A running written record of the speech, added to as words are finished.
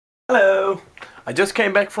Hello! I just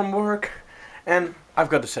came back from work and I've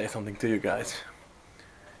got to say something to you guys.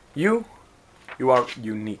 You are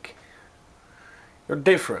unique. You're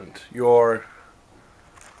different. You're,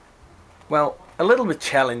 well, a little bit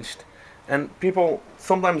challenged and people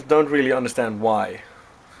sometimes don't really understand why.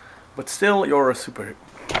 But still, you're a superhero.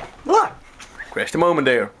 Ah! Crashed a moment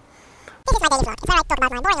there. This is my daily vlog. It's where I talk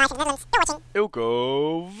about my boring life in the Netherlands. You're watching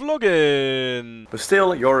Eelco Vlogging. But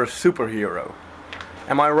still, you're a superhero.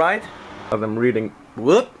 Am I right? I'm reading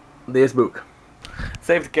this book.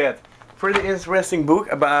 Save the Cat. Pretty interesting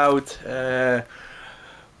book about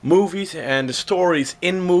movies and the stories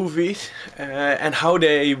in movies and how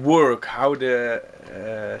they work, how the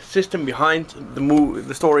system behind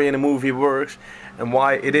the story in a movie works and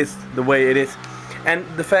why it is the way it is. And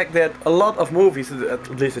the fact that a lot of movies, at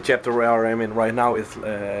least the chapter where I'm in right now, is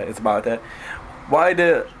about that. Why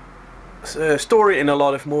the story in a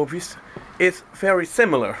lot of movies is very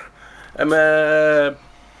similar.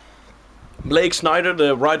 Blake Snyder,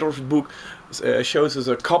 the writer of the book, shows us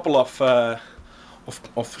a couple of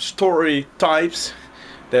story types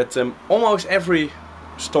that almost every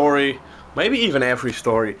story, maybe even every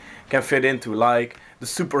story, can fit into, like the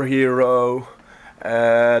superhero,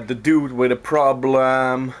 the dude with a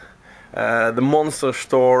problem, the monster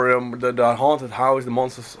story, the haunted house, the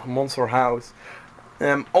monster house.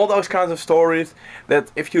 All those kinds of stories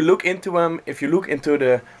that if you look into them, if you look into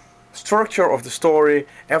the structure of the story,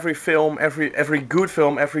 every film, every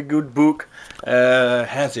good book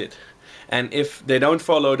has it. And if they don't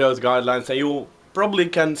follow those guidelines, then you probably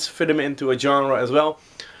can fit them into a genre as well,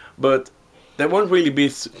 but they won't really be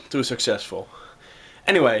too successful.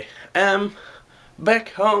 Anyway, back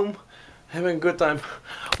home, having a good time.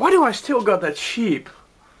 Why do I still got that sheep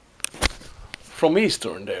from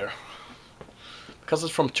Eastern there? Because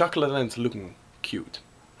it's from chocolate and it's looking cute.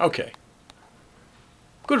 Okay.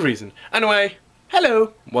 Good reason. Anyway,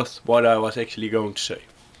 hello was what I was actually going to say.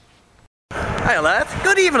 Hi lad,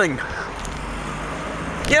 good evening.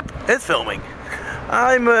 Yep, it's filming.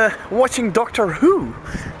 I'm watching Doctor Who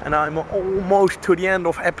and I'm almost to the end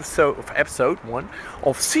of episode 1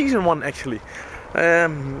 of season 1 actually.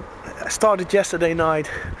 I started yesterday night,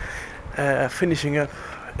 finishing up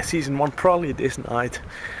season 1 probably this night.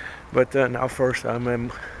 But now first I'm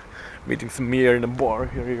meeting some Samir in a bar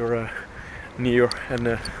here near, and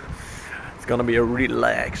it's gonna be a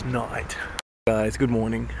relaxed night. Guys, good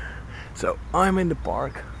morning. So I'm in the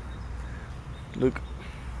park. Look,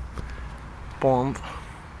 pond,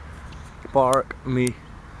 park, me.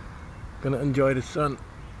 Gonna enjoy the sun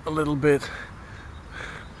a little bit.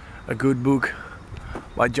 A good book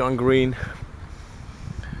by John Green.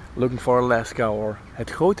 Looking for Alaska or Het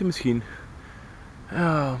Grote Misschien.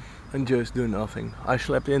 And just do nothing. I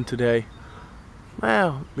slept in today.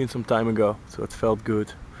 Well, been some time ago, so it felt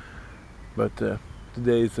good. But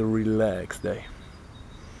today is a relaxed day.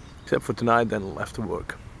 Except for tonight, then I'll have to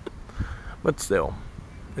work. But still,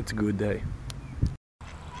 it's a good day.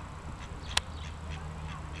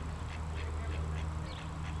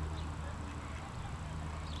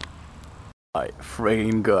 My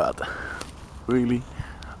freaking god. Really?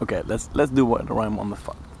 Okay, let's do what I'm on the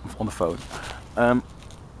phone.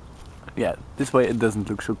 Yeah, this way it doesn't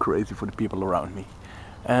look so crazy for the people around me.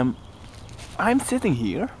 I'm sitting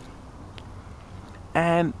here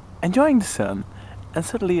and enjoying the sun, and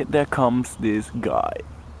suddenly there comes this guy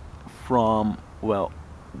from, well,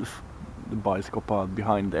 the bicycle path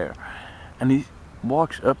behind there, and he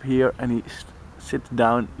walks up here and he sits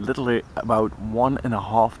down literally about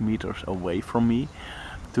 1.5 meters away from me,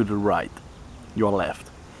 to the right, your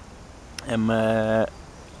left.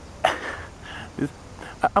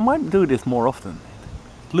 I might do this more often.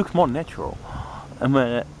 It looks more natural.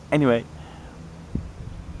 Anyway,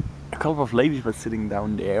 a couple of ladies were sitting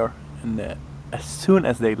down there, and as soon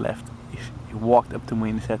as they left, he walked up to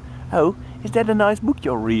me and he said, "Oh, is that a nice book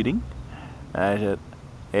you're reading?" And I said,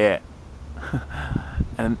 "Yeah."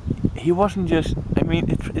 And he wasn't just. I mean,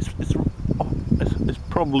 it's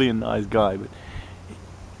probably a nice guy, but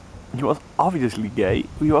he was obviously gay.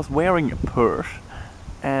 He was wearing a purse.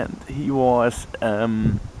 And he was,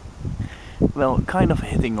 well, kind of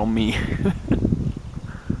hitting on me.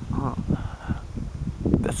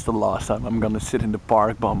 That's the last time I'm gonna sit in the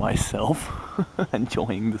park by myself,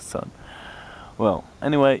 enjoying the sun. Well,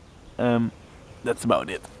 anyway, that's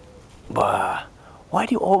about it. But why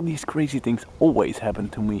do all these crazy things always happen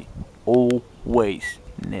to me? Always,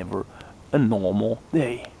 never a normal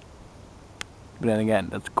day. But then again,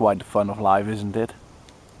 that's quite the fun of life, isn't it?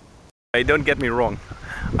 Hey, don't get me wrong,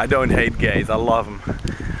 I don't hate gays, I love them.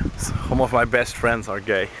 Some of my best friends are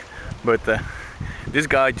gay, but this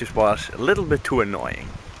guy just was a little bit too annoying.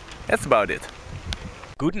 That's about it.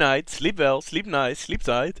 Good night, sleep well, sleep nice, sleep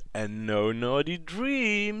tight, and no naughty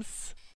dreams.